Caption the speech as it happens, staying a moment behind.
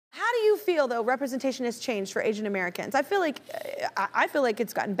feel, though, representation has changed for Asian Americans? I feel like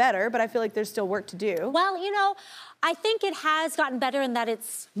it's gotten better, but I feel like there's still work to do. Well, you know, I think it has gotten better in that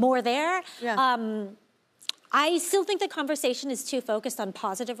it's more there. Yeah. I still think the conversation is too focused on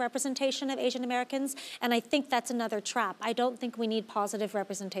positive representation of Asian Americans, and I think that's another trap. I don't think we need positive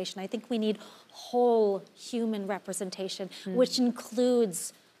representation. I think we need whole human representation, which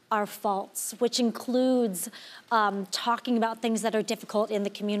includes our faults, which includes talking about things that are difficult in the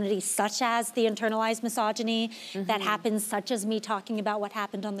community, such as the internalized misogyny that happens, such as me talking about what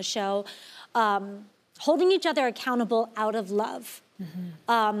happened on the show, holding each other accountable out of love.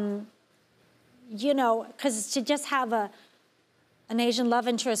 You know, because to just have an Asian love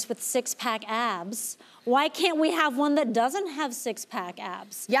interest with six-pack abs, why can't we have one that doesn't have six-pack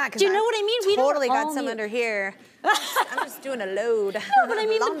abs? Yeah, because do you know what I mean? We totally got some under here. I'm just doing a load. No, but I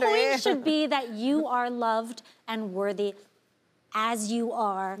mean, the point should be that you are loved and worthy as you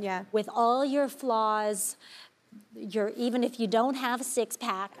are, with all your flaws. Even if you don't have a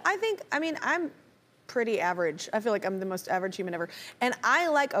six-pack. I mean, I'm pretty average. I feel like I'm the most average human ever. And I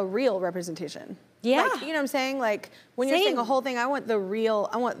like a real representation. Yeah. Like, you know what I'm saying? Like, when you're saying a whole thing, I want the real,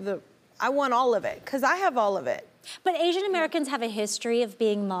 I want all of it, because I have all of it. But Asian Americans have a history of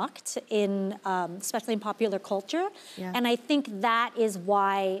being mocked in, especially in popular culture. And I think that is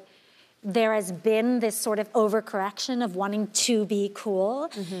why there has been this sort of overcorrection of wanting to be cool.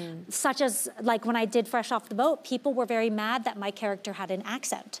 Such as, like, when I did Fresh Off the Boat, people were very mad that my character had an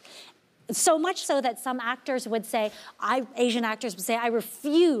accent. So much so that some actors would say, Asian actors would say, I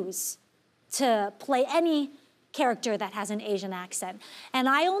refuse to play any character that has an Asian accent. And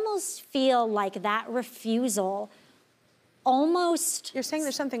I almost feel like that refusal almost... You're saying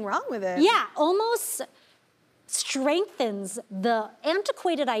there's something wrong with it. Yeah, almost strengthens the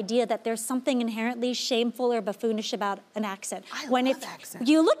antiquated idea that there's something inherently shameful or buffoonish about an accent. I love accents.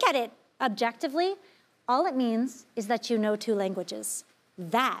 You look at it objectively, all it means is that you know 2 languages.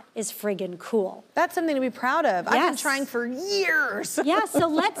 That is friggin' cool. That's something to be proud of. I've been trying for years. Yeah, so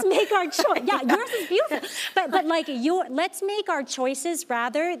let's make our choice. Yeah, yours is beautiful. But like, let's make our choices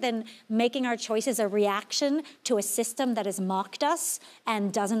rather than making our choices a reaction to a system that has mocked us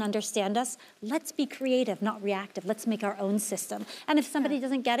and doesn't understand us. Let's be creative, not reactive. Let's make our own system. And if somebody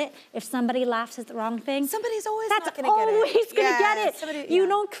doesn't get it, if somebody laughs at the wrong thing, somebody's always not gonna get it. Always gonna get it. You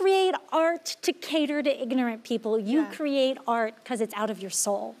don't create art to cater to ignorant people. You create art because it's out of your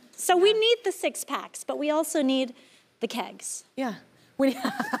soul. So we need the 6-packs, but we also need the kegs. Yeah.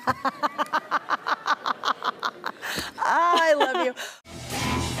 I love you.